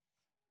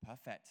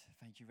Perfect.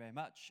 Thank you very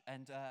much.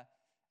 And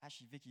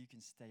actually, Vicky, you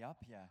can stay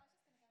up here.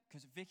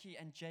 Because Vicky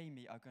and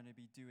Jamie are going to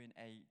be doing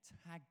a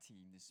tag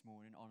team this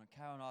morning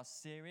on our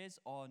series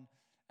on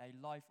a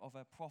life of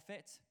a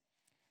prophet.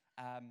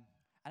 And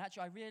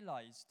actually, I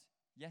realized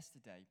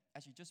yesterday,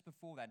 actually just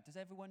before then, does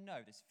everyone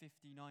know there's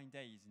 59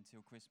 days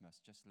until Christmas?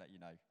 Just to let you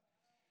know.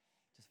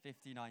 Just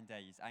 59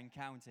 days and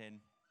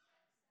counting.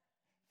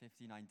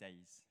 59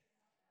 days.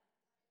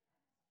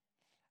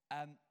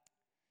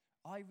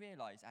 I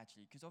realised,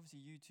 actually, because obviously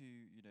you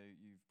two,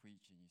 you've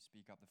preached and you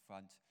speak up the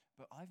front,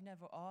 but I've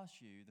never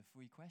asked you the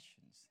 3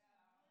 questions.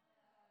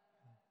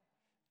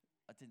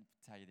 I didn't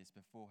tell you this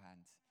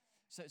beforehand.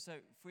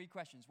 So 3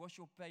 questions. What's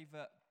your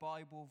favourite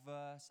Bible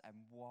verse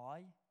and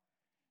why?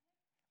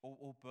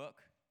 Or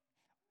book?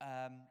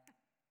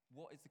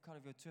 What is the colour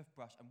of your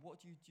toothbrush? And what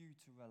do you do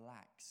to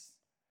relax?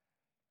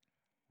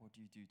 What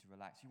do you do to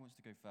relax? Who wants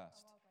to go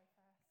first? I'll go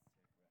first.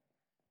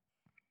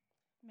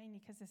 Mainly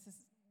because this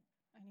is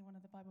only one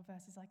of the Bible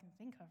verses I can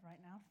think of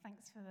right now.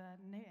 Thanks for the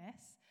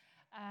notice.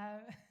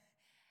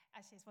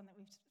 Actually, it's one that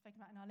we've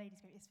spoken about in our ladies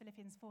group. It's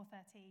Philippians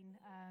 4:13.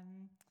 I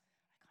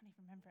can't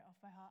even remember it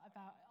off by heart.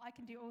 About I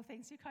can do all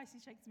things through Christ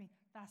who strengthens me.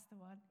 That's the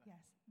one.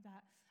 Yes,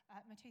 that.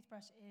 My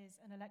toothbrush is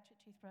an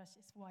electric toothbrush.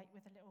 It's white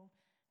with a little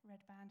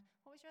red band.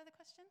 What was your other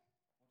question? What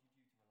do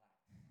you do to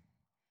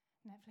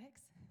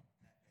relax? Netflix.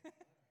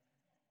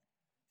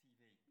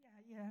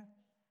 TV. Yeah.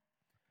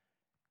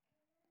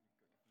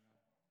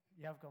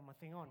 Yeah, I've got my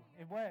thing on.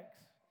 It works.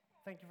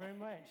 Thank you very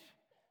much.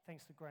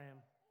 Thanks to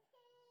Graham.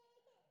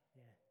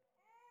 Yeah.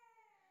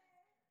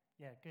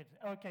 Yeah, good.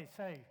 Okay,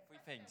 so. 3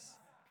 things.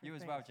 You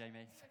as well,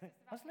 Jamie.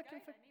 I was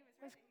looking for.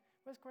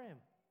 Where's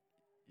Graham?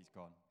 He's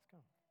gone.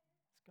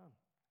 It's gone.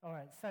 All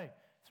right, so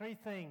 3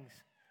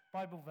 things.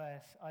 Bible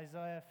verse,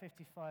 Isaiah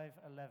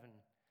 55:11.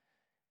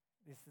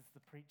 This is the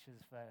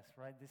preacher's verse,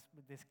 right?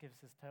 This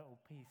gives us total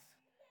peace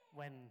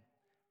when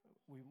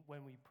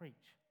we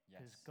preach,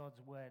 because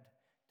God's word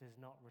does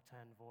not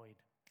return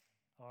void.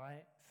 All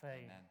right? So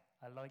Amen.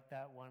 I like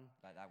that one.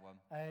 Like that one.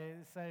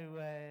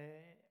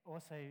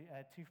 Also,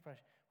 toothbrush.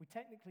 We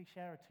technically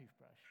share a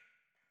toothbrush.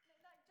 No,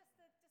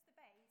 just the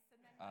base, and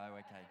then. Oh,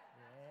 okay.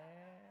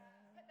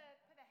 Yeah. Put the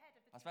head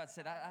of the. I was about to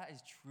say, that is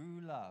true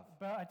love.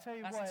 But I tell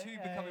you That's what. 2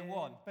 becoming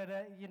 1. But,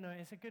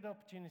 it's a good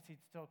opportunity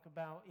to talk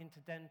about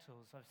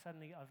interdentals. I've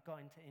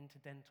got into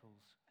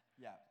interdentals.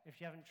 Yeah.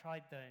 If you haven't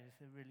tried those,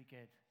 they're really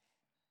good.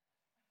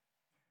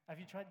 Have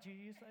you tried? Do you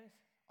use those?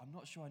 I'm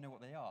not sure I know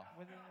what they are,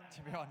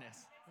 to be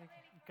honest.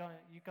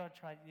 You got to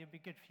try it. It'll be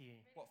good for you.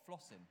 What,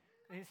 flossing?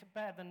 It's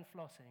better than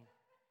flossing.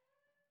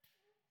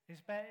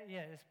 It's better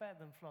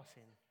than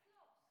flossing.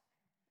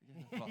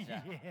 Floss,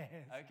 yeah.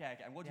 Yes. Okay.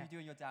 And what do you do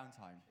in your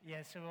downtime?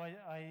 Yeah, so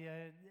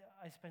I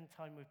spend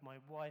time with my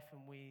wife,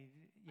 and we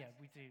do.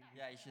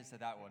 Yeah, you should have said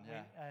that one,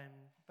 yeah.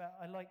 But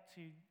I like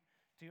to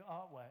do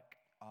artwork.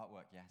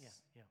 Artwork,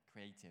 yes. Yeah.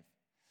 Creative.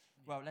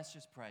 Well, let's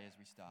just pray as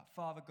we start.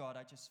 Father God,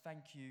 I just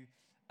thank you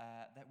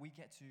that we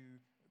get to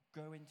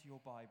go into your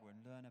Bible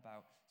and learn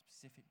about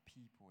specific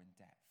people in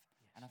depth.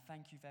 Yes. And I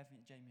thank you for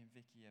everything Jamie and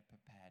Vicky have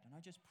prepared. And I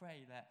just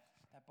pray that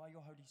by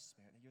your Holy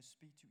Spirit, that you'll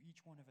speak to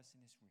each one of us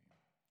in this room.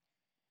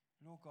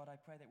 Lord God, I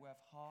pray that we have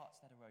hearts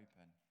that are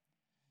open.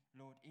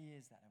 Lord,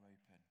 ears that are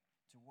open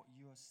to what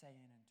you are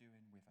saying and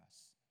doing with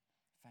us.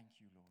 Thank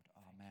you, Lord.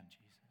 Amen. Thank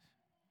you, Jesus.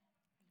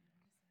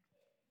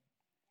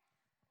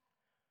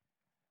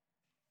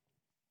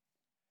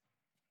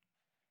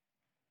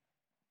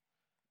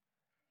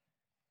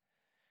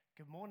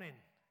 Good morning.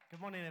 Good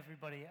morning,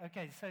 everybody.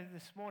 Okay, so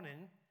this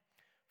morning,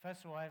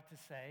 first of all, I have to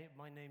say,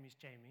 my name is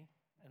Jamie,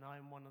 and I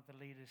am one of the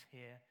leaders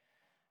here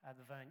at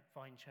the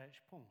Vine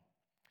Church Poole.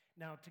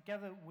 Now,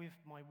 together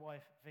with my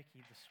wife,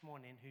 Vicky, this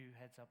morning, who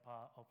heads up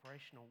our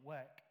operational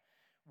work,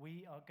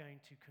 we are going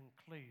to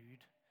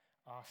conclude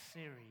our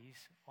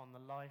series on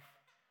the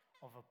life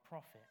of a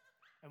prophet.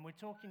 And we're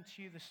talking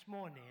to you this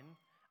morning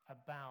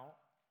about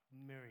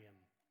Miriam.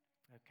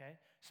 Okay?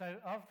 So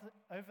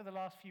over the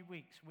last few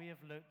weeks, we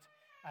have looked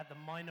at the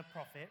minor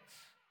prophets.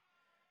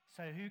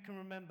 So who can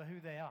remember who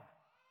they are?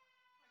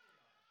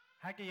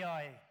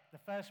 Haggai. The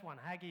first one,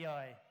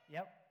 Haggai.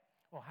 Yep.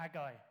 Or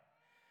Haggai.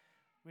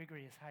 We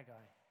agree it's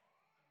Haggai.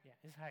 Yeah,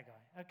 it's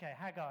Haggai. Okay,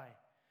 Haggai.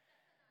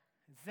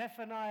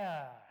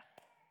 Zephaniah.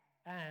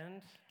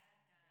 And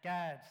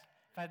Gad.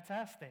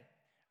 Fantastic.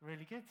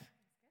 Really good.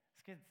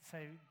 It's good. So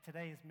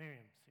today is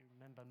Miriam. So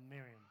remember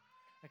Miriam.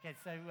 Okay,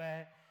 so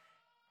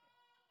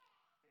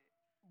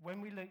when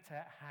we looked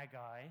at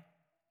Haggai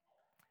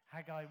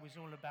was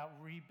all about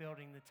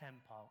rebuilding the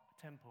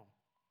temple.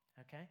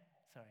 Okay?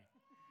 Sorry.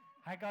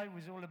 Haggai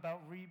was all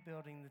about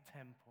rebuilding the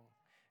temple.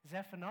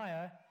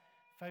 Zephaniah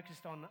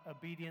focused on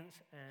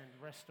obedience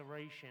and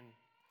restoration.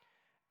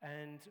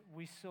 And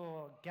we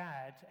saw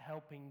Gad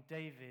helping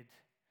David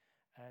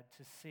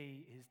to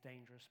see his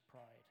dangerous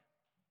pride.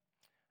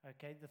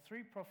 Okay, the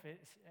 3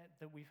 prophets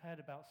that we've heard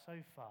about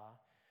so far,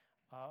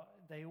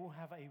 they all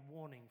have a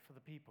warning for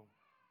the people.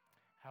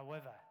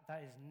 However,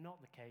 that is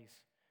not the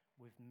case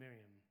with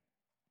Miriam.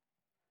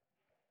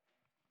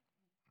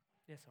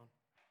 Yes, on.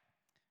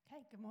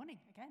 Okay, good morning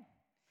again.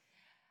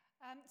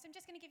 So I'm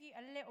just going to give you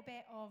a little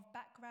bit of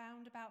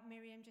background about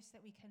Miriam, just so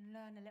that we can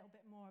learn a little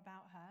bit more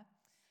about her.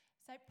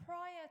 So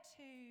prior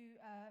to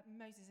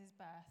Moses'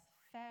 birth,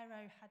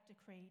 Pharaoh had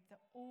decreed that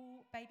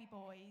all baby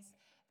boys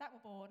that were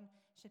born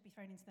should be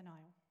thrown into the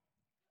Nile.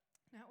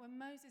 Now, when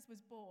Moses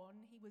was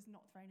born, he was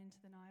not thrown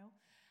into the Nile.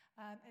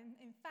 And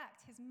in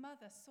fact, his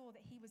mother saw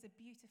that he was a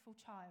beautiful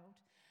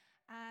child,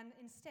 and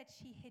instead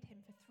she hid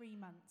him for 3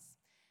 months.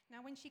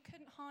 Now, when she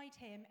couldn't hide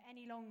him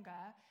any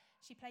longer,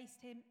 she placed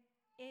him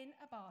in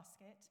a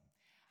basket,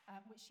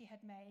 which she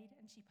had made,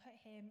 and she put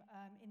him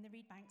in the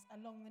reed banks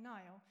along the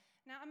Nile.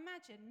 Now,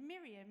 imagine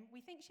Miriam, we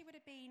think she would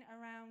have been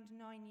around 9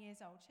 years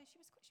old. So she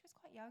was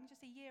quite young,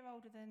 just a year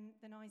older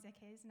than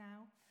Isaac is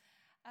now.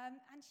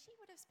 And she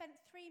would have spent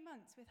 3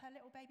 months with her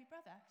little baby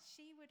brother.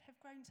 She would have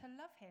grown to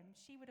love him.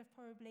 She would have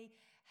probably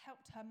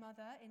helped her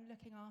mother in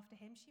looking after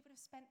him. She would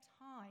have spent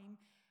time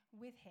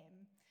with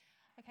him.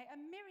 Okay,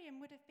 and Miriam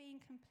would have been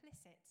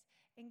complicit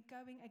in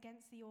going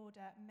against the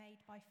order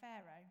made by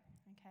Pharaoh,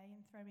 okay,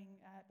 and throwing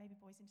baby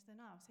boys into the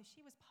Nile. So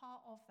she was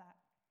part of that.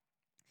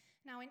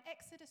 Now, in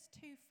Exodus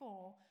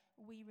 2:4,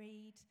 we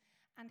read,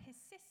 "And his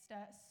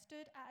sister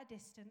stood at a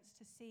distance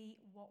to see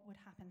what would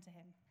happen to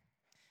him."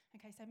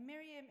 Okay, so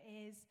Miriam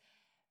is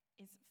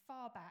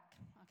far back.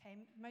 Okay,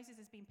 Moses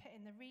has been put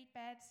in the reed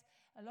beds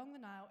along the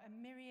Nile,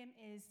 and Miriam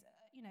is,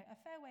 a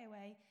fair way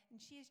away,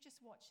 and she is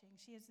just watching.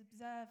 She is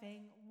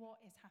observing what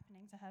is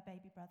happening to her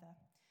baby brother.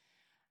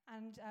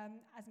 And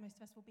as most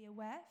of us will be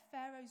aware,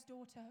 Pharaoh's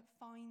daughter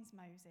finds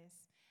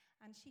Moses,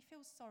 and she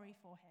feels sorry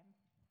for him.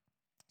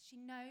 She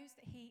knows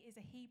that he is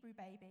a Hebrew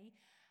baby,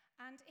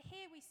 and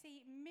here we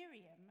see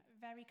Miriam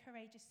very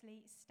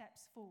courageously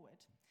steps forward.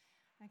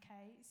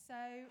 Okay,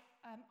 so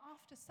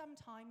after some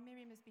time,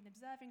 Miriam has been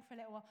observing for a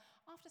little while.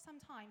 After some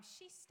time,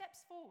 she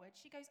steps forward.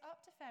 She goes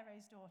up to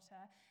Pharaoh's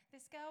daughter.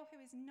 This girl who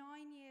is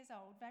 9 years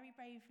old, very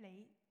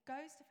bravely,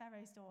 goes to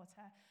Pharaoh's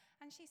daughter,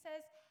 and she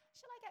says,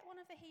 "Shall I get one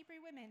of the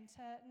Hebrew women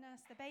to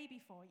nurse the baby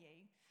for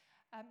you?"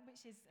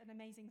 Which is an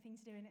amazing thing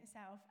to do in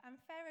itself. And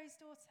Pharaoh's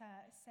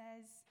daughter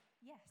says,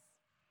 "Yes."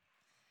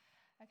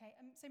 Okay,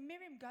 so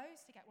Miriam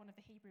goes to get one of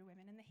the Hebrew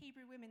women, and the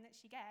Hebrew woman that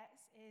she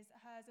gets is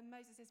hers and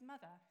Moses'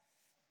 mother.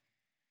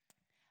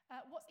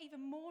 What's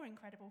even more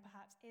incredible,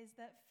 perhaps, is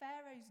that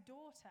Pharaoh's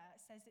daughter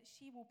says that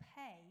she will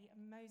pay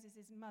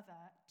Moses'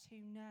 mother to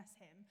nurse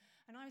him.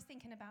 And I was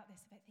thinking about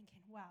this a bit,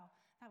 thinking, wow,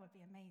 that would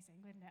be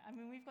amazing, wouldn't it? I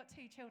mean, we've got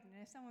 2 children,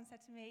 and if someone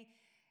said to me,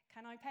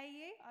 "Can I pay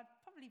you?" I'd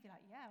probably be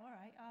like, "Yeah, all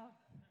right,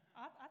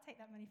 I'll take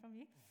that money from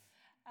you."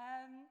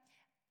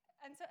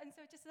 And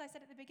so, just as I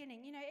said at the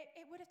beginning,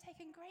 it would have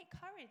taken great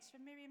courage for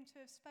Miriam to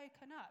have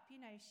spoken up.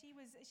 She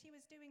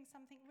was doing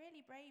something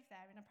really brave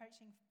there in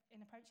approaching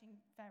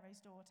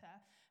Pharaoh's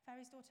daughter.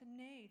 Pharaoh's daughter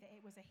knew that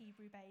it was a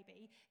Hebrew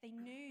baby. They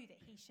knew that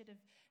he should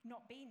have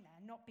not been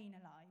there, not been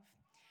alive.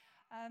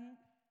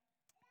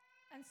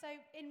 And so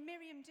in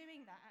Miriam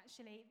doing that,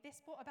 actually, this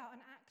brought about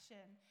an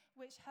action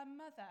which her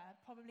mother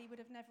probably would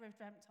have never have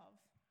dreamt of.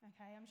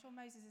 Okay, I'm sure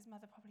Moses'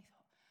 mother probably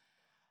thought,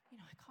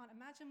 I can't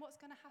imagine what's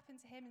going to happen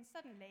to him. And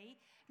suddenly,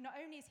 not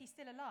only is he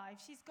still alive,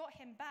 she's got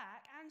him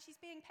back and she's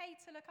being paid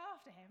to look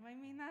after him. I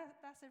mean,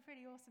 that's a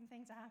pretty awesome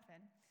thing to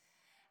happen.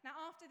 Now,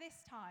 after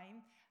this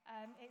time,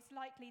 it's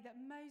likely that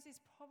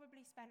Moses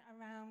probably spent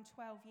around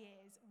 12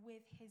 years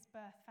with his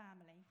birth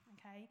family,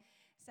 okay?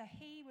 So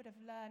he would have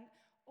learned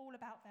all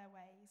about their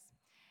ways.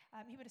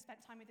 He would have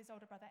spent time with his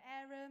older brother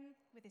Aaron,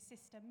 with his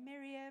sister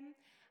Miriam,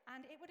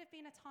 and it would have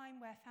been a time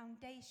where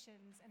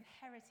foundations and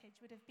heritage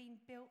would have been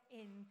built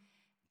in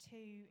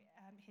to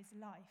his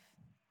life.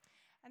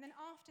 And then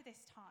after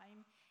this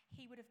time,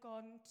 he would have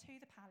gone to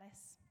the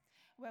palace,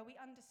 where we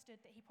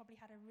understood that he probably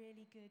had a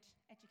really good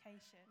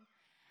education.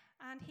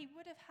 And he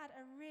would have had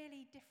a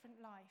really different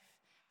life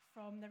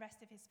from the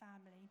rest of his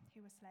family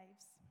who were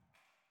slaves.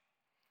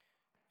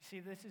 See,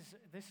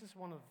 this is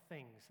one of the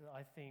things that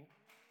I think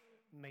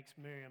makes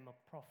Miriam a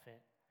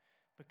prophet,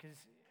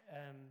 because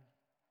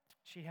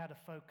she had a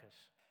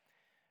focus.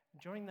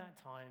 During that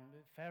time,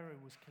 Pharaoh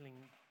was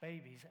killing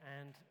babies,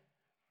 and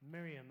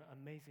Miriam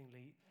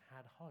amazingly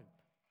had hope.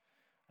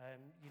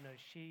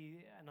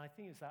 And I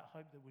think it's that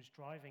hope that was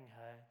driving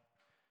her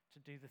to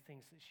do the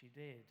things that she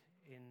did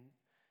in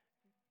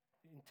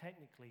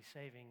technically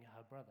saving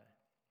her brother.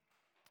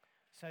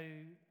 So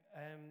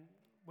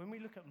when we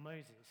look at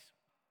Moses,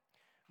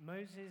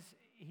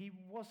 he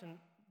wasn't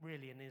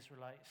really an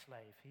Israelite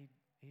slave.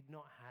 He'd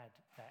not had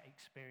that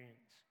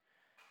experience.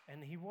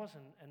 And he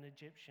wasn't an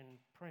Egyptian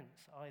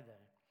prince either.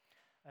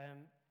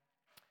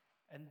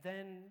 And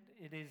then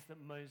it is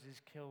that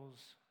Moses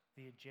kills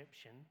the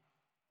Egyptian,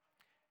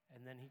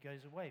 and then he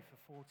goes away for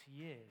 40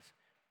 years.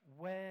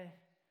 Where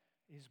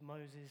is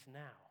Moses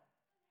now?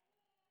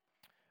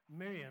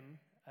 Miriam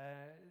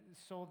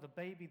saw the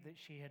baby that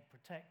she had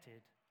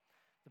protected,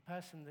 the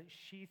person that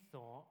she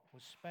thought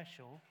was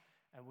special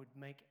and would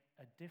make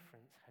a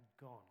difference, had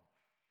gone.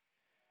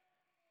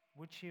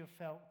 Would she have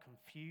felt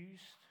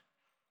confused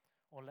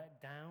or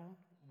let down?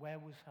 Where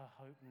was her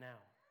hope now?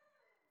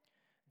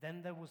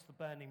 Then there was the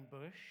burning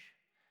bush,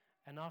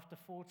 and after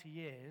 40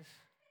 years,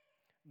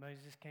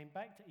 Moses came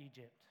back to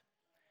Egypt.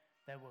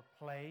 There were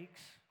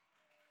plagues.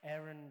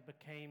 Aaron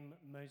became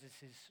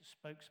Moses'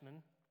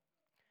 spokesman.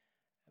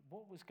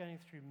 What was going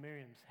through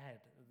Miriam's head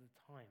at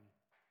the time?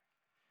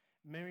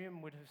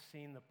 Miriam would have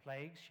seen the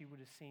plagues. She would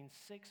have seen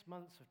 6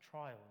 months of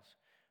trials,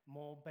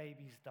 more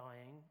babies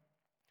dying.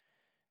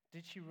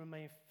 Did she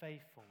remain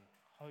faithful,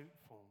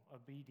 hopeful,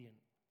 obedient?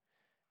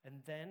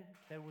 And then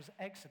there was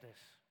Exodus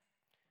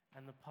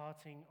and the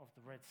parting of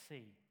the Red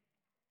Sea.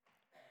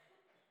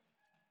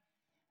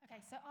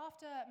 Okay, so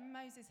after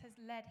Moses has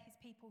led his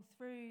people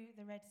through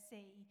the Red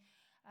Sea,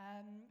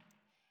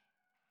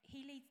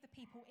 he leads the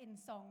people in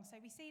song. So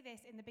we see this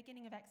in the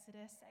beginning of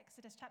Exodus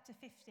chapter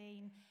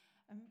 15.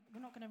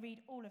 We're not going to read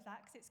all of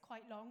that because it's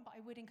quite long, but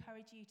I would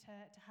encourage you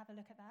to have a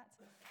look at that.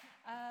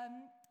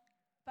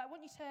 But I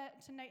want you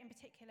to note in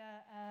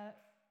particular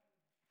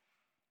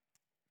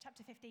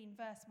chapter 15,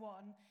 verse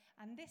 1,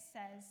 and this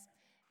says,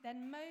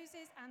 "Then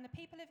Moses and the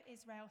people of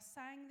Israel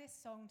sang this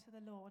song to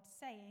the Lord,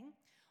 saying,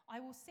 I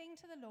will sing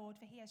to the Lord,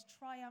 for he has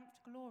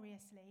triumphed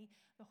gloriously.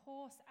 The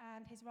horse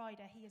and his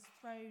rider he has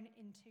thrown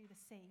into the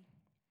sea."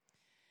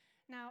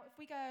 Now, if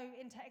we go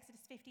into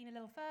Exodus 15 a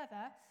little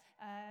further,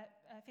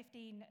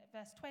 15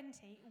 verse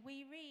 20,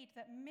 we read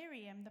that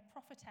Miriam, the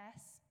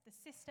prophetess, the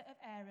sister of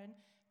Aaron,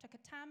 took a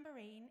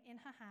tambourine in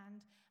her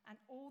hand, and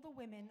all the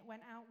women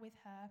went out with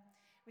her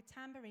with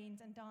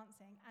tambourines and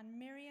dancing. And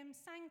Miriam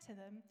sang to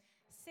them,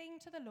 "Sing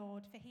to the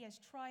Lord, for he has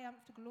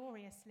triumphed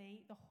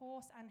gloriously. The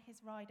horse and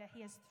his rider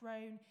he has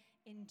thrown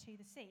into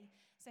the sea."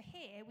 So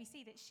here we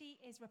see that she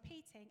is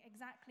repeating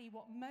exactly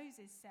what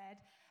Moses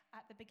said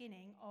at the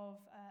beginning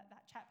of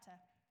that chapter.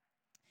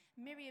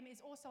 Miriam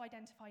is also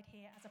identified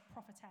here as a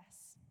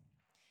prophetess.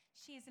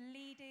 She is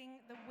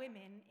leading the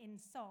women in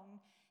song.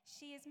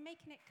 She is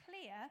making it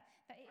clear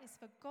that it is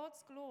for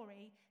God's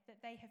glory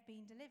that they have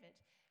been delivered.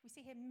 We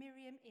see here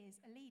Miriam is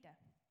a leader.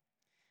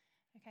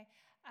 Okay,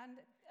 and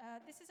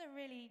this is a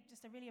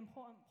really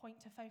important point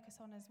to focus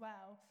on as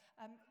well.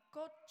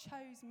 God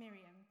chose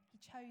Miriam. He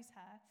chose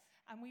her,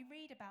 and we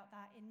read about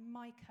that in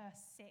Micah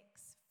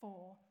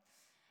 6:4.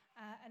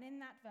 And in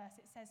that verse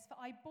it says, "For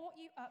I brought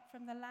you up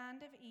from the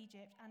land of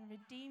Egypt and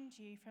redeemed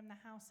you from the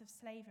house of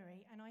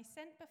slavery. And I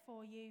sent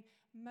before you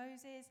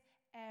Moses,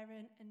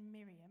 Aaron, and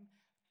Miriam."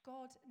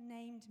 God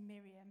named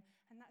Miriam,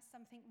 and that's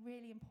something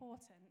really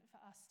important for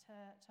us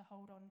to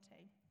hold on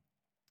to.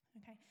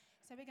 Okay,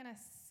 so we're going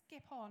to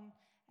skip on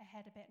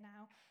ahead a bit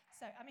now.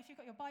 So if you've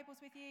got your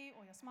Bibles with you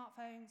or your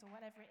smartphones or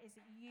whatever it is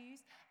that you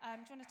use, do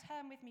you want to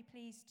turn with me,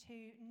 please,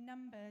 to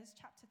Numbers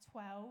chapter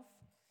 12,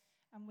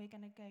 and we're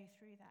going to go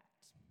through that.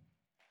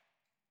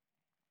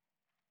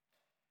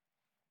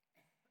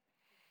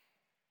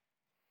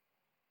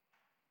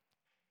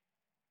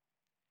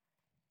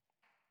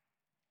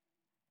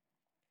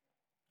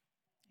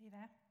 Are you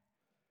there?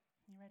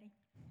 You ready?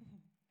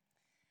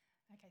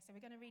 Okay, so we're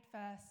going to read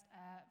first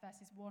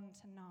verses 1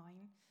 to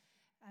 9.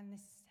 And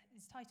this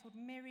is titled,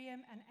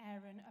 "Miriam and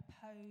Aaron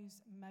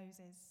Oppose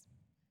Moses."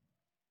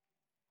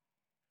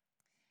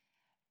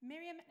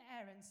 Miriam and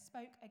Aaron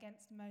spoke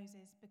against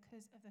Moses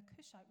because of the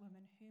Cushite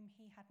woman whom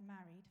he had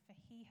married, for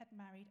he had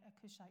married a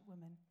Cushite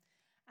woman.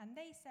 And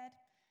they said,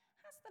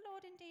 "Has the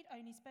Lord indeed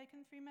only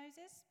spoken through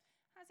Moses?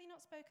 Has he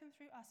not spoken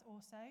through us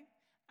also?"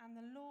 And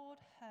the Lord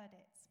heard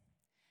it.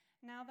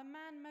 Now the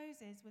man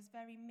Moses was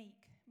very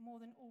meek, more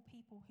than all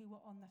people who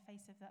were on the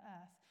face of the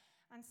earth.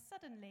 And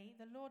suddenly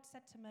the Lord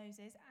said to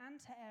Moses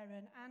and to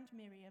Aaron and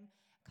Miriam,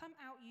 "Come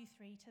out, you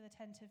three, to the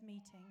tent of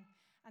meeting."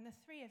 And the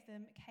three of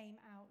them came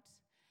out.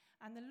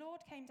 And the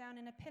Lord came down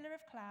in a pillar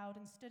of cloud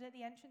and stood at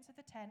the entrance of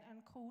the tent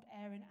and called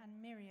Aaron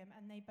and Miriam,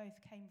 and they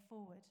both came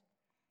forward.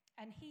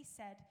 And he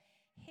said,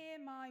 "Hear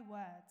my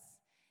words.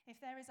 If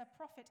there is a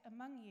prophet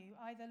among you,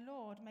 I, the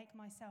Lord, make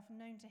myself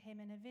known to him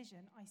in a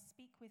vision. I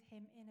speak with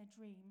him in a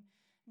dream.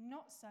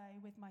 Not so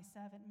with my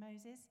servant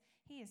Moses.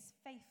 He is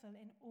faithful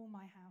in all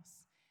my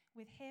house.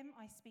 With him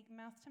I speak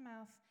mouth to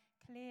mouth,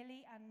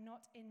 clearly and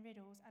not in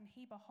riddles, and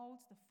he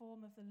beholds the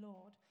form of the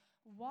Lord.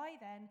 Why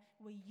then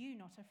were you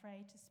not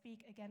afraid to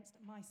speak against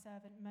my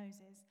servant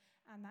Moses?"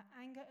 And the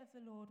anger of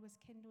the Lord was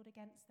kindled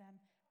against them,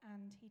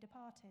 and he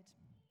departed.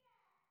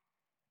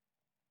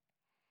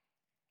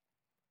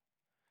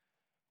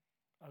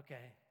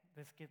 Okay,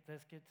 let's get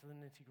to the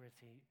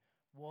nitty-gritty.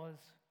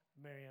 Was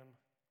Miriam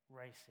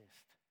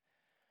racist?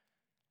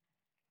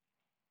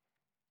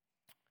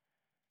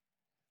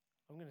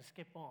 I'm going to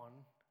skip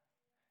on,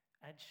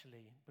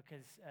 actually,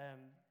 because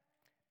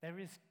there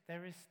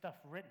is stuff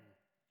written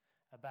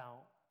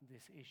about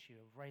this issue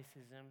of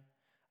racism.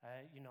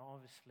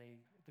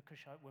 Obviously, the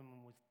Cushite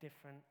woman was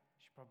different.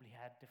 She probably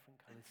had different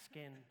colored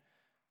skin.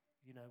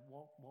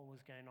 What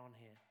was going on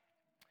here?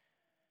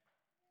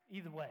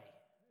 Either way,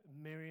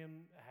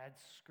 Miriam had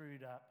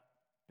screwed up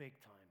big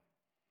time.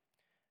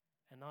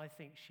 And I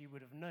think she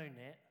would have known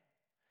it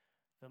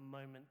the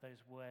moment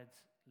those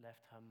words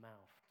left her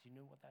mouth. Do you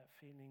know what that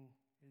feeling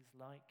is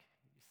like?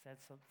 You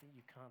said something,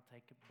 you can't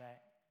take it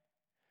back.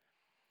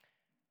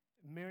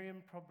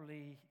 Miriam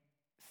probably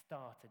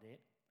started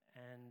it,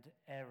 and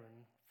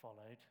Aaron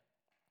followed.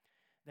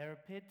 There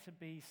appeared to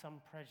be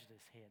some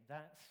prejudice here,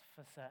 that's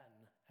for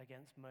certain,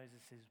 against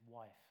Moses'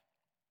 wife.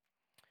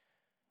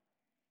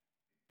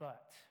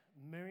 But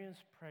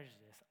Miriam's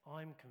prejudice,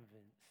 I'm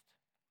convinced,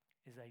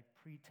 is a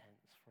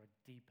pretense for a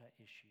deeper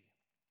issue.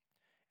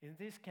 In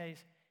this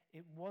case,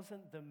 it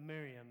wasn't that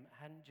Miriam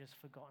hadn't just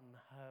forgotten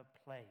her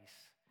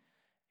place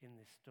in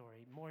this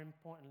story. More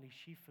importantly,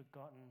 she'd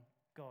forgotten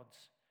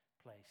God's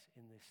place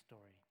in this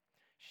story.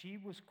 She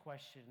was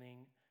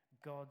questioning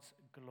God's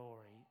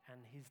glory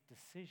and his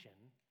decision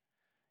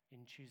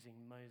in choosing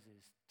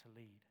Moses to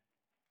lead.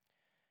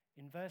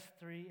 In verse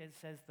 3, it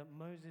says that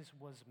Moses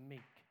was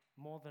meek,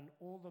 more than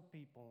all the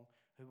people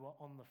who were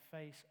on the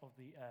face of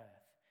the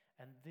earth,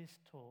 and this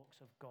talks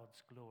of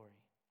God's glory.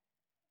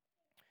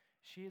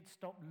 She had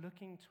stopped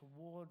looking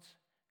towards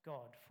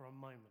God for a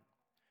moment.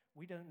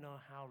 We don't know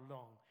how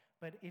long,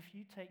 but if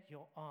you take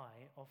your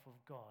eye off of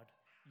God,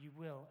 you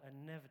will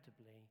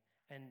inevitably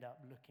end up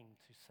looking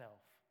to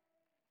self.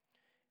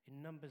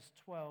 In Numbers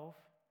 12,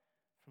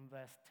 from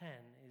verse 10,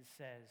 it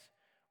says,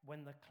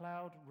 "When the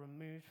cloud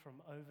removed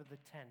from over the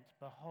tent,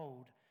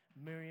 behold,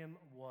 Miriam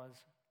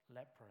was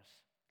leprous,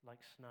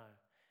 like snow.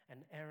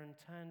 And Aaron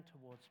turned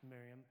towards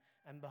Miriam,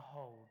 and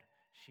behold,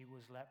 she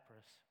was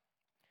leprous.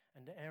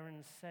 And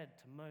Aaron said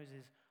to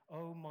Moses,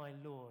 'O my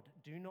Lord,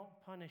 do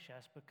not punish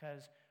us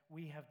because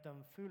we have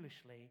done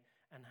foolishly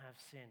and have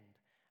sinned.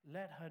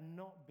 Let her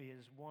not be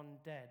as one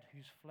dead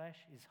whose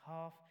flesh is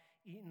half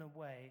eaten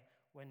away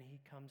when he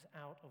comes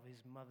out of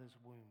his mother's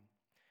womb.'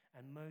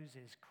 And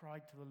Moses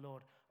cried to the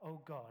Lord, 'O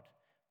God,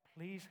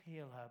 please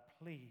heal her,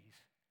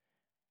 please.'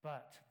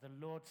 But the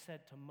Lord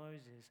said to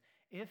Moses,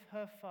 'If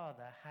her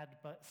father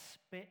had but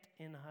spit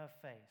in her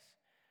face,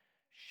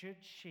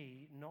 should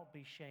she not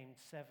be shamed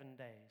 7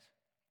 days?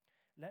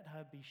 Let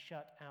her be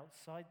shut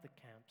outside the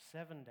camp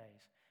 7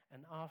 days,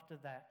 and after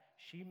that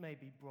she may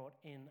be brought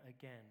in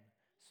again.'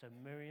 So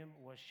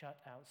Miriam was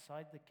shut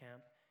outside the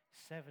camp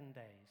 7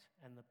 days,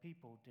 and the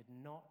people did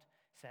not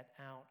set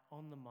out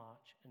on the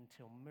march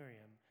until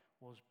Miriam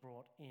was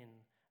brought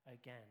in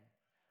again.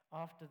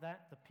 After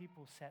that, the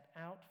people set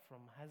out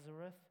from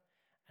Hazareth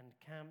and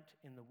camped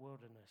in the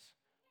wilderness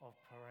of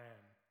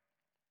Paran."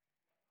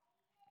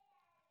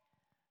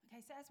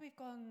 Okay, so as we've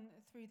gone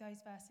through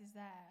those verses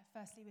there,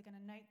 firstly we're going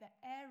to note that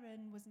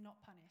Aaron was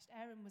not punished.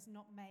 Aaron was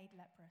not made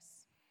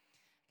leprous.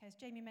 Okay, as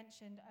Jamie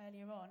mentioned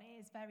earlier on, it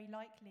is very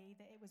likely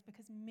that it was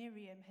because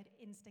Miriam had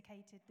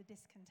instigated the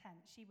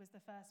discontent. She was the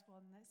first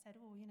one that said,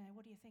 "Oh,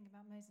 what do you think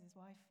about Moses'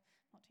 wife?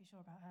 Not too sure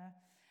about her."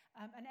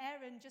 And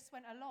Aaron just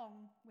went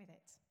along with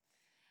it.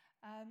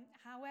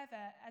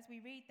 However, as we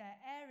read there,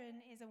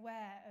 Aaron is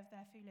aware of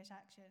their foolish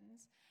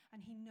actions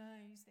and he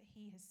knows that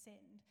he has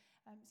sinned.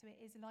 So it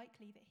is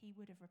likely that he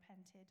would have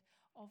repented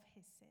of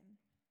his sin.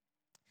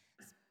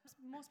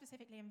 More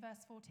specifically, in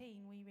verse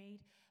 14, we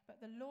read, "But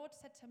the Lord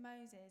said to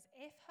Moses,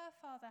 'If her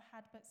father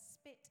had but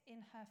spit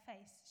in her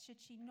face, should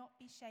she not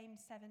be shamed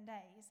 7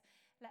 days?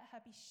 Let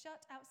her be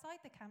shut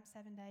outside the camp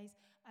 7 days,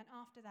 and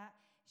after that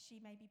she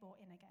may be brought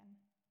in again.'"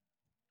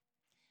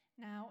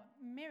 Now,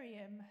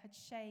 Miriam had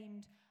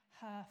shamed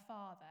her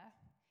father.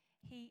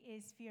 He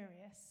is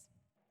furious.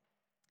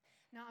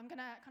 Now, I'm going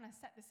to kind of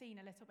set the scene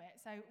a little bit.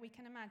 So we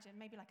can imagine,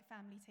 maybe like a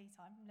family tea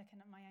time. I'm looking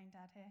at my own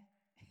dad here.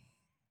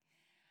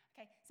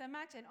 Okay, so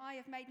imagine I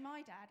have made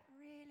my dad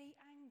really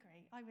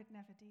angry. I would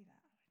never do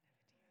that.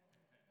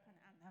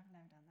 I've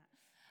never done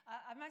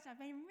that. Imagine I've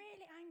made him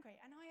really angry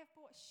and I have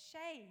brought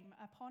shame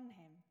upon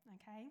him,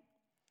 okay?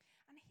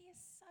 And he is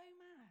so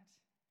mad.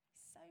 He's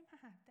so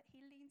mad that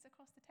he leans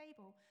across the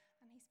table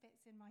and he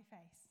spits in my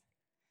face.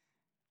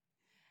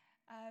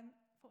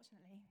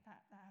 Fortunately,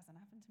 that hasn't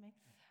happened to me.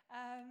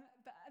 And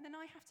then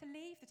I have to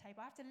leave the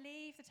table. I have to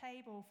leave the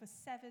table for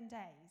 7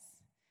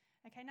 days.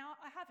 Okay, now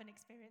I haven't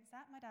experienced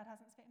that. My dad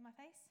hasn't spit in my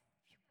face.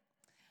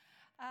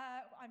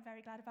 I'm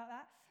very glad about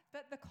that.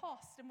 But the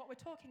cost and what we're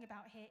talking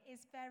about here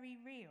is very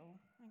real,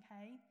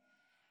 okay?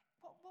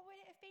 What would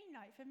it have been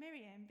like for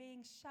Miriam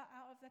being shut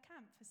out of the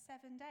camp for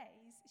 7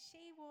 days?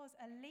 She was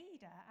a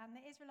leader, and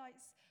the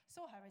Israelites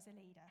saw her as a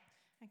leader,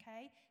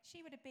 okay?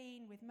 She would have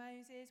been with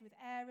Moses, with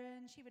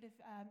Aaron. She would have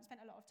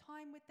spent a lot of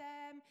time with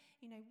them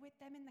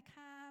in the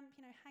camp,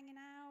 hanging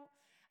out.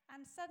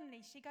 And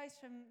suddenly she goes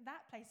from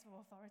that place of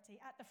authority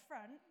at the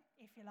front,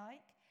 if you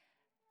like,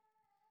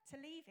 to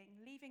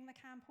leaving the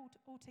camp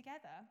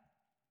altogether.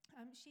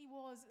 She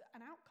was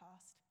an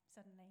outcast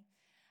suddenly.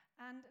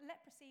 And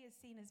leprosy is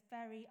seen as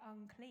very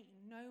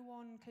unclean. No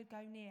one could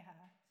go near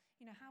her.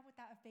 How would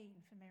that have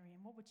been for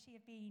Miriam? What would she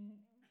have been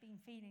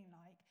feeling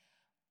like?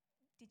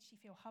 Did she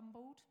feel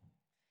humbled?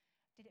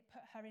 Did it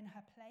put her in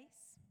her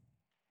place?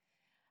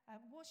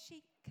 Was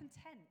she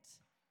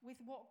content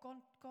with what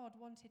God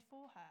wanted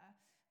for her,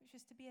 which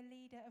was to be a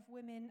leader of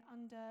women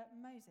under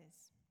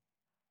Moses?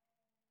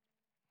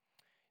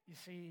 You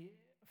see,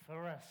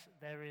 for us,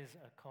 there is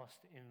a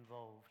cost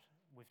involved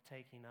with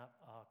taking up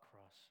our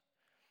cross.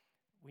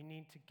 We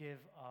need to give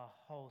our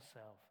whole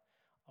self,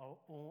 our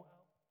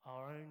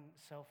own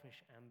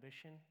selfish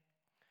ambition.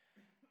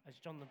 As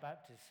John the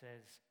Baptist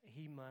says,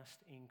 he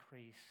must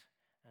increase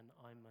and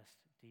I must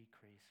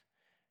decrease.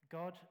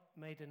 God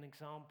made an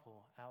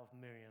example out of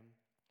Miriam.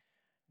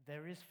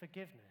 There is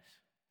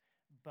forgiveness,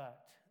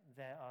 but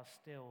there are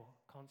still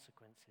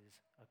consequences,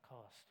 a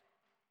cost.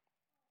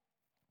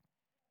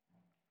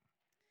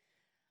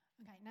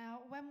 Okay,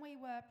 now when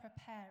we were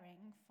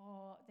preparing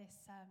for this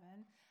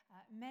sermon,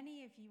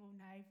 many of you will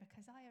know,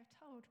 because I have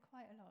told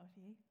quite a lot of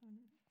you, I'm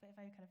a bit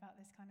vocal about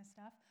this kind of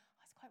stuff,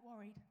 I was quite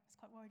worried. I was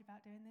quite worried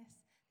about doing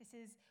this. This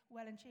is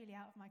well and truly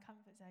out of my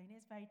comfort zone.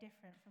 It's very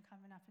different from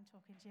coming up and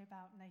talking to you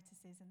about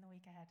notices in the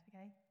week ahead,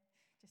 okay?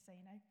 Just so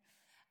you know.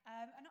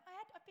 And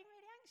I've been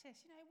really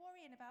anxious,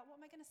 worrying about what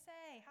am I going to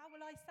say? How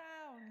will I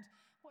sound?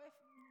 What if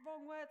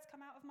wrong words come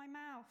out of my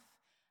mouth?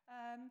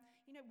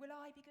 Will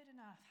I be good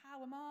enough?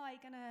 How am I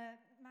going to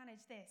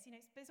manage this?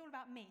 It's all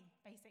about me,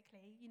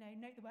 basically.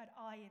 Note the word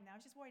I in there. I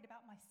was just worried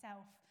about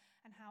myself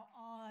and how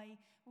I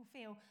will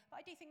feel.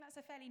 But I do think that's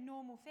a fairly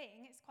normal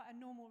thing. It's quite a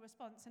normal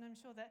response, and I'm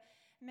sure that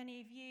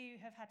many of you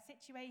have had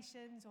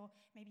situations, or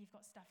maybe you've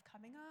got stuff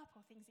coming up,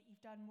 or things that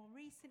you've done more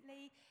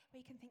recently,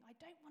 where you can think, I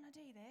don't want to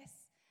do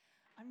this.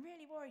 I'm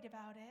really worried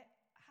about it.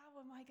 How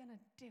am I going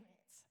to do it?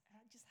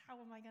 Just how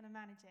am I going to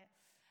manage it?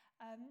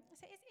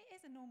 So it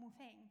is a normal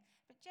thing.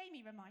 But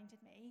Jamie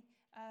reminded me.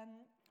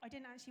 I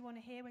didn't actually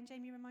want to hear when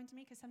Jamie reminded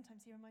me, because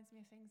sometimes he reminds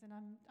me of things and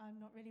I'm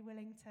not really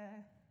willing to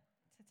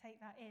take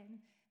that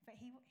in. But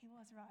he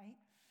was right,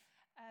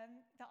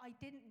 that I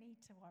didn't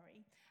need to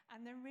worry.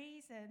 And the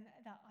reason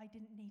that I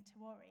didn't need to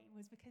worry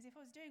was because if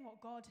I was doing what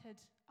God had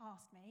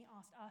asked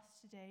us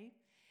to do,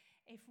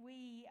 if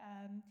we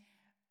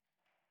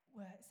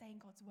were saying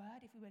God's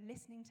word, if we were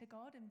listening to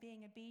God and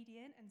being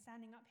obedient and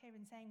standing up here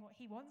and saying what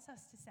he wants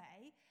us to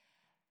say,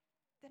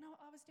 then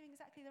I was doing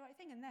exactly the right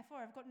thing, and therefore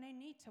I've got no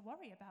need to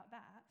worry about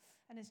that.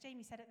 And as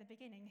Jamie said at the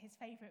beginning, his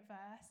favourite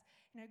verse,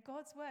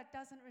 God's word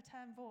doesn't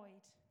return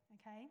void,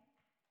 okay?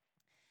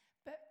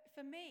 But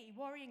for me,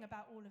 worrying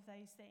about all of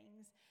those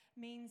things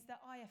means that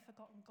I have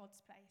forgotten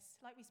God's place.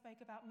 Like we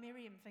spoke about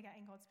Miriam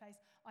forgetting God's place,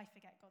 I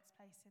forget God's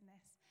place in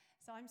this.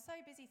 So I'm so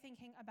busy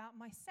thinking about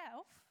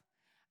myself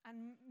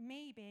and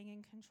me being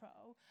in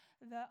control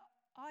that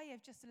I have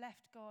just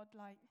left God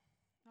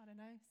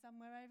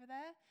somewhere over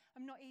there.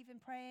 I'm not even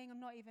praying,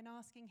 I'm not even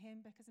asking him,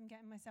 because I'm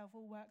getting myself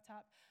all worked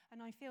up, and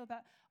I feel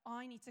that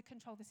I need to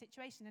control the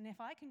situation, and if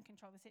I can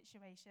control the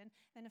situation,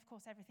 then of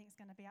course everything's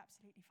going to be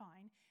absolutely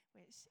fine,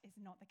 which is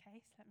not the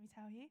case, let me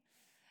tell you.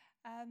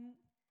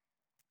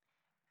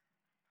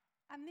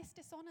 And this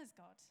dishonours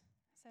God.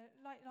 So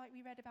like we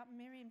read about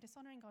Miriam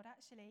dishonoring God,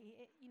 actually,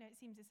 it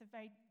seems it's a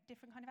very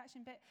different kind of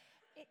action, but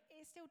it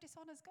still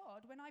dishonours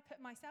God. When I put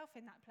myself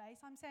in that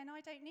place, I'm saying, I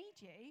don't need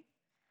you.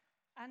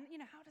 And,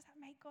 how does that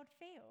make God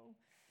feel?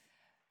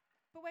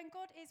 But when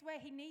God is where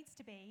he needs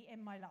to be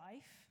in my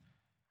life,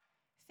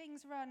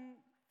 things run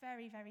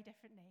very, very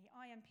differently.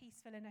 I am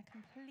peaceful in a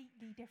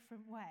completely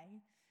different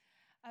way.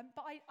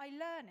 But I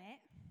learn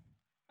it.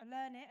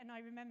 And I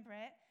remember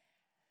it.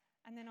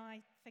 And then I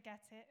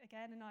forget it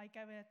again, and I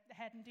go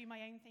ahead and do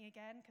my own thing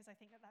again, because I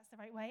think that that's the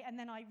right way. And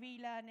then I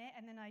relearn it,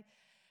 and then I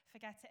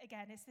forget it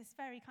again. It's this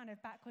very kind of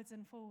backwards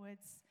and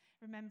forwards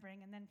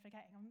remembering and then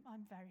forgetting.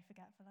 I'm very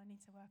forgetful. I need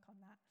to work on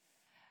that.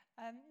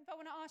 But I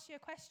want to ask you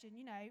a question.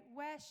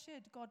 Where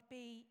should God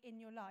be in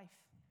your life?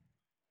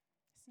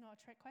 It's not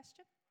a trick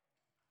question.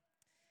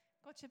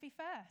 God should be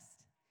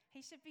first.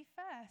 He should be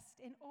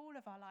first in all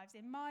of our lives,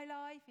 in my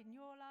life, in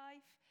your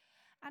life.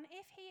 And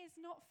if he is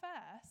not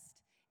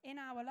first in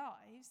our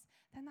lives,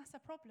 then that's a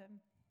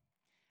problem.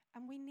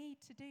 And we need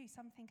to do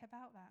something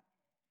about that.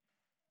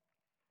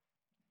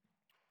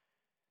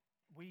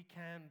 We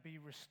can be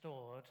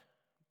restored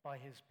by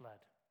his blood.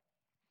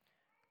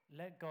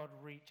 Let God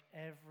reach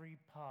every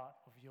part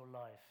of your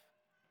life.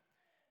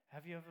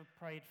 Have you ever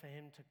prayed for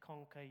him to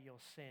conquer your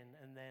sin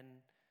and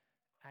then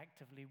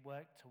actively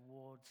work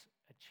towards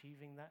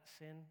achieving that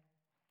sin?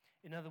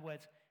 In other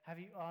words, have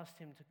you asked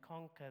him to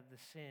conquer the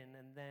sin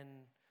and then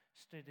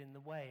stood in the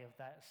way of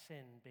that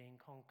sin being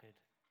conquered?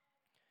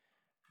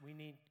 We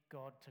need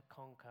God to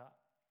conquer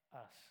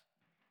us.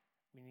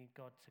 We need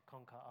God to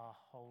conquer our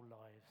whole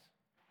lives.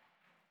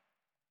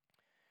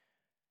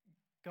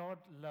 God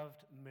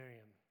loved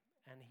Miriam,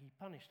 and he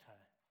punished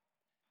her.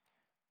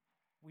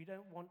 We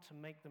don't want to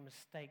make the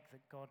mistake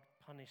that God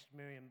punished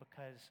Miriam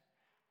because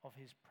of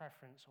his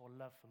preference or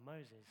love for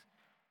Moses.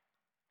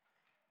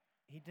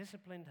 He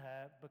disciplined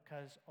her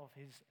because of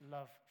his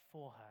love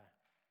for her.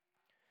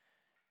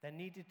 There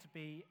needed to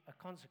be a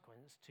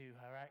consequence to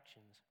her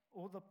actions.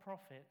 All the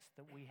prophets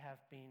that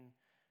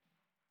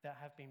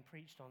have been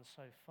preached on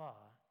so far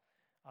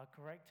are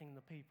correcting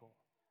the people.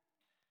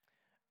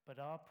 But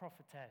our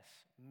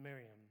prophetess,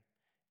 Miriam,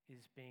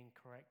 is being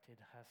corrected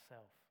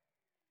herself.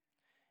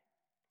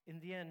 In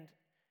the end,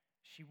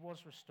 she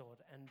was restored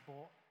and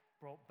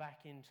brought back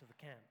into the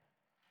camp.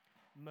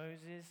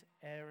 Moses,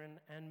 Aaron,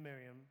 and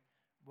Miriam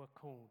were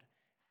called.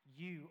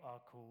 You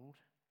are called.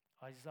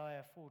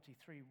 Isaiah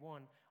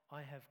 43:1,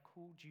 I have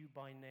called you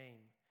by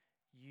name.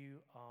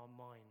 You are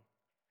mine.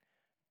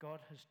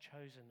 God has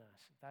chosen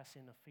us. That's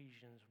in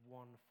Ephesians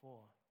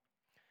 1:4.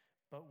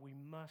 But we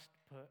must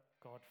put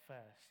God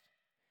first.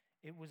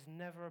 It was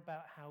never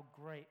about how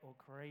great or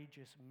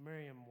courageous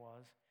Miriam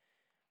was.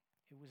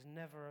 It was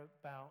never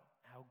about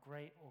how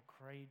great or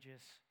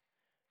courageous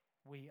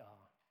we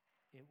are.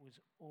 It was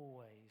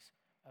always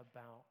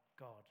about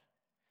God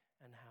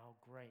and how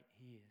great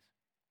he is.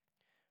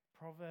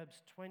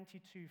 Proverbs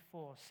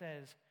 22:4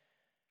 says,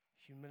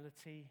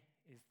 humility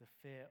is the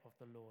fear of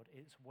the Lord.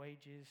 Its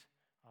wages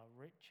are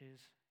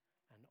riches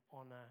and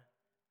honor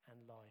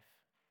and life.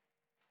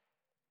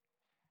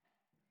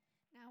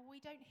 Now, we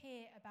don't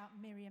hear about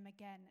Miriam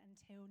again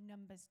until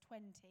Numbers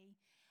 20,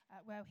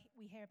 where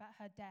we hear about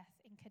her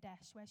death in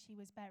Kadesh, where she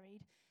was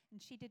buried,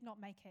 and she did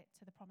not make it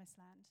to the Promised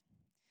Land.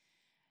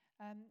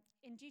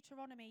 In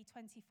Deuteronomy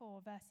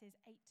 24, verses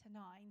 8 to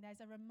 9,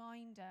 there's a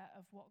reminder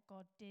of what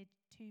God did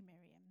to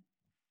Miriam.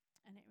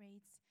 And it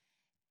reads,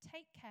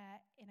 "Take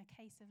care in a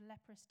case of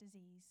leprous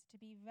disease to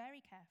be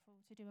very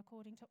careful to do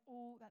according to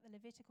all that the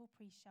Levitical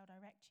priest shall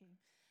direct you.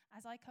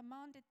 As I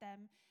commanded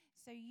them,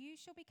 so you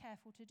shall be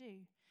careful to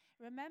do.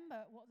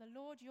 Remember what the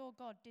Lord your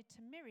God did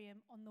to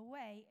Miriam on the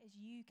way as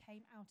you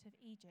came out of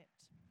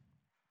Egypt."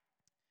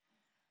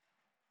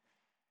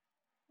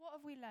 What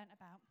have we learnt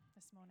about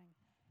this morning?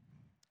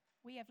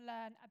 We have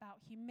learned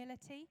about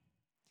humility.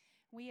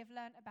 We have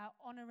learned about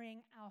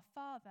honouring our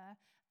Father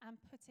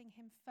and putting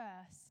him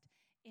first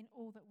in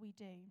all that we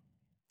do.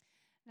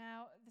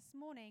 Now, this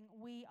morning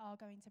we are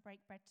going to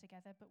break bread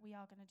together, but we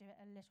are going to do it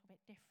a little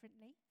bit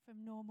differently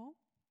from normal.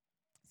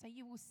 So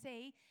you will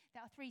see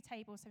there are 3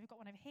 tables. So we've got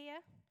one over here,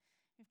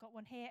 we've got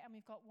one here, and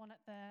we've got one at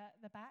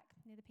the back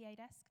near the PA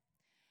desk.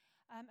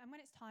 And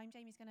when it's time,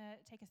 Jamie's going to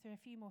take us through a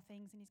few more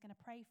things and he's going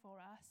to pray for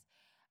us.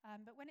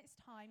 But when it's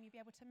time, you'll be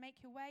able to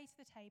make your way to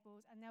the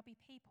tables and there'll be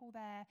people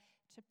there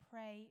to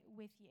pray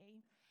with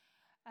you.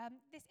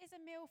 This is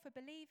a meal for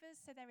believers,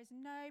 so there is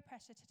no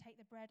pressure to take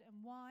the bread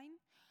and wine.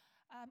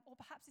 Or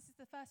perhaps this is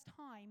the first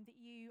time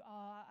that you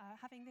are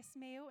having this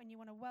meal and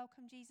you want to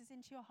welcome Jesus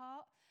into your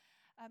heart.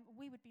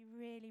 We would be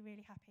really,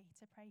 really happy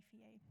to pray for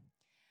you.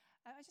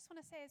 I just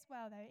want to say as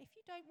well, though, if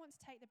you don't want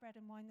to take the bread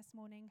and wine this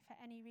morning for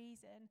any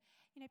reason,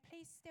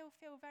 please still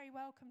feel very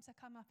welcome to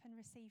come up and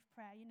receive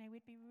prayer.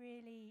 We'd be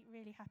really,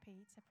 really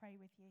happy to pray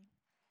with you.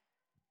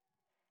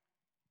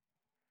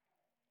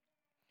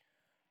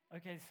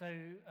 Okay, so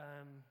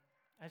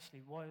actually,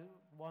 while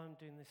I'm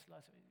doing this,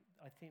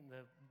 I think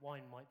the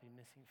wine might be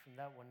missing from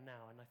that one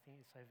now, and I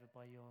think it's over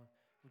by your...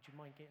 Would you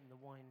mind getting the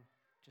wine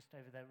just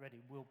over there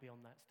ready? We'll be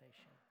on that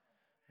station.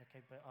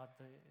 Okay, but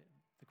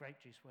the grape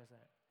juice, where's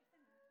that?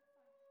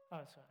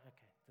 Oh, sorry,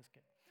 okay, that's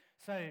good.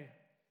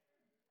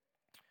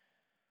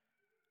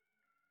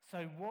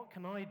 So what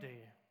can I do?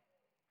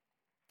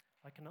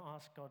 I can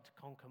ask God to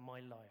conquer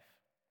my life.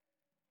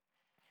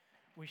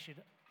 We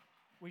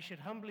should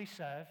humbly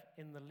serve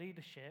in the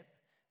leadership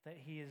that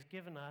he has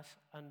given us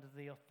under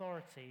the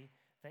authority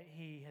that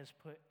he has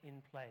put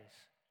in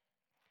place.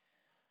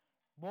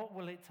 What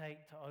will it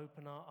take to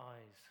open our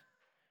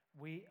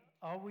eyes?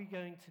 Are we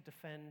going to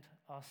defend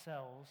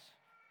ourselves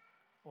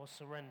or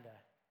surrender?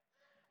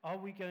 Are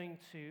we going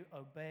to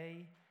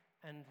obey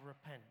and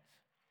repent?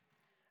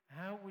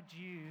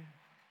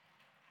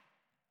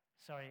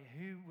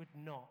 Who would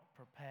not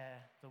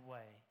prepare the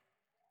way?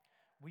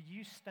 Will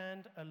you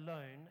stand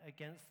alone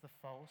against the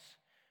false?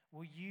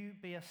 Will you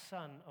be a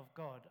son of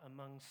God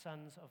among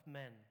sons of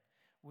men?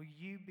 Will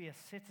you be a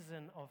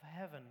citizen of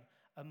heaven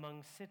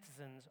among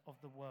citizens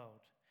of the world?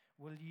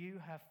 Will you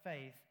have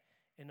faith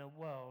in a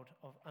world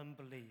of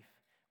unbelief?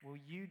 Will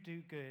you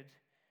do good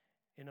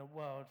in a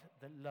world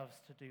that loves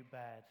to do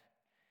bad?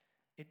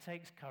 It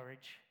takes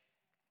courage.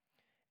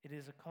 It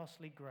is a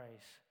costly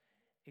grace.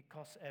 It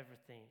costs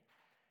everything.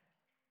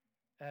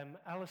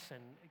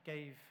 Alison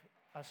gave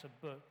us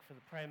a book for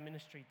the prayer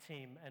ministry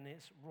team, and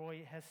it's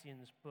Roy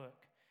Hession's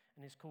book,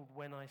 and it's called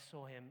When I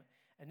Saw Him.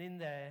 And in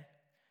there,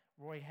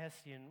 Roy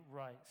Hession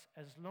writes,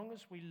 "As long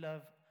as we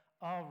love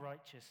our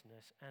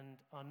righteousness and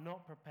are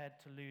not prepared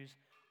to lose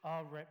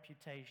our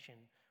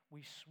reputation,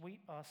 we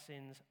sweep our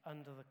sins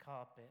under the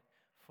carpet,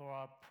 for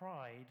our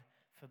pride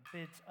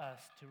forbids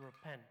us to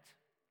repent.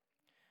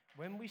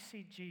 When we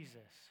see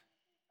Jesus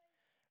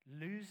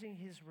losing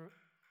his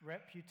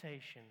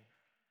reputation,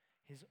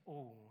 his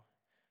all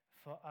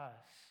for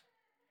us,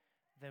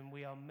 then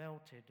we are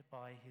melted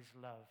by his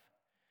love.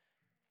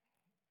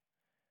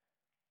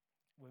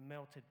 We're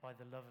melted by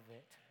the love of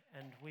it,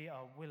 and we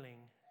are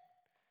willing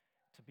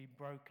to be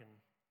broken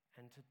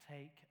and to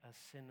take a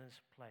sinner's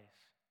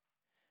place.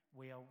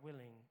 We are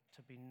willing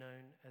to be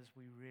known as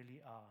we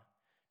really are,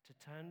 to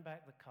turn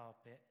back the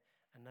carpet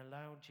and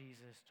allow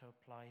Jesus to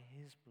apply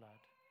his blood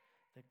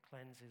that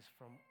cleanses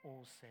from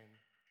all sin.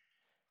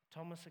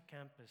 Thomas à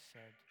Kempis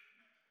said,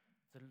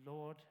 "The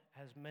Lord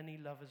has many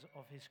lovers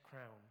of his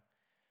crown,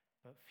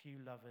 but few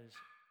lovers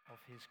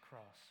of his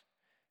cross."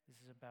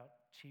 This is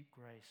about cheap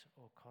grace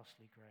or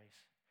costly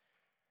grace.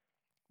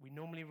 We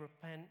normally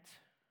repent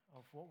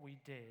of what we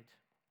did.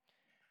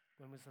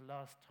 When was the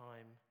last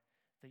time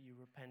that you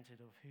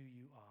repented of who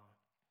you are?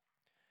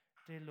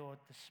 Dear Lord,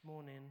 this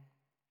morning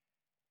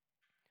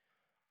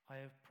I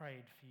have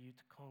prayed for you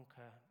to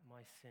conquer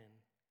my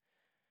sin.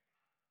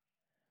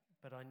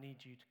 but I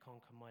need you to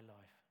conquer my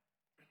life.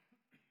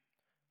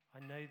 I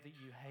know that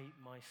you hate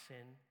my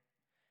sin,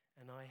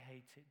 and I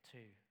hate it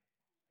too.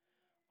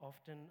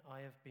 Often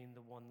I have been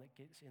the one that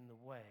gets in the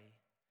way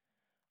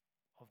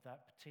of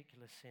that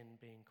particular sin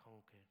being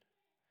conquered.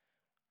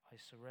 I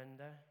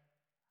surrender.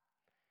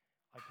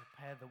 I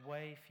prepare the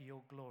way for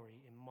your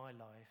glory in my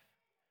life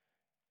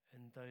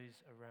and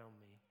those around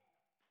me.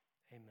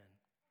 Amen.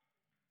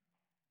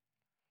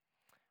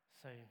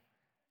 So,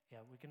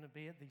 we're going to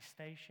be at these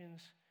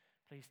stations.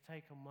 Please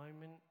take a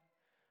moment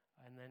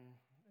and then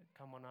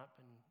come on up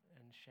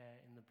and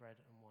share in the bread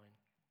and wine.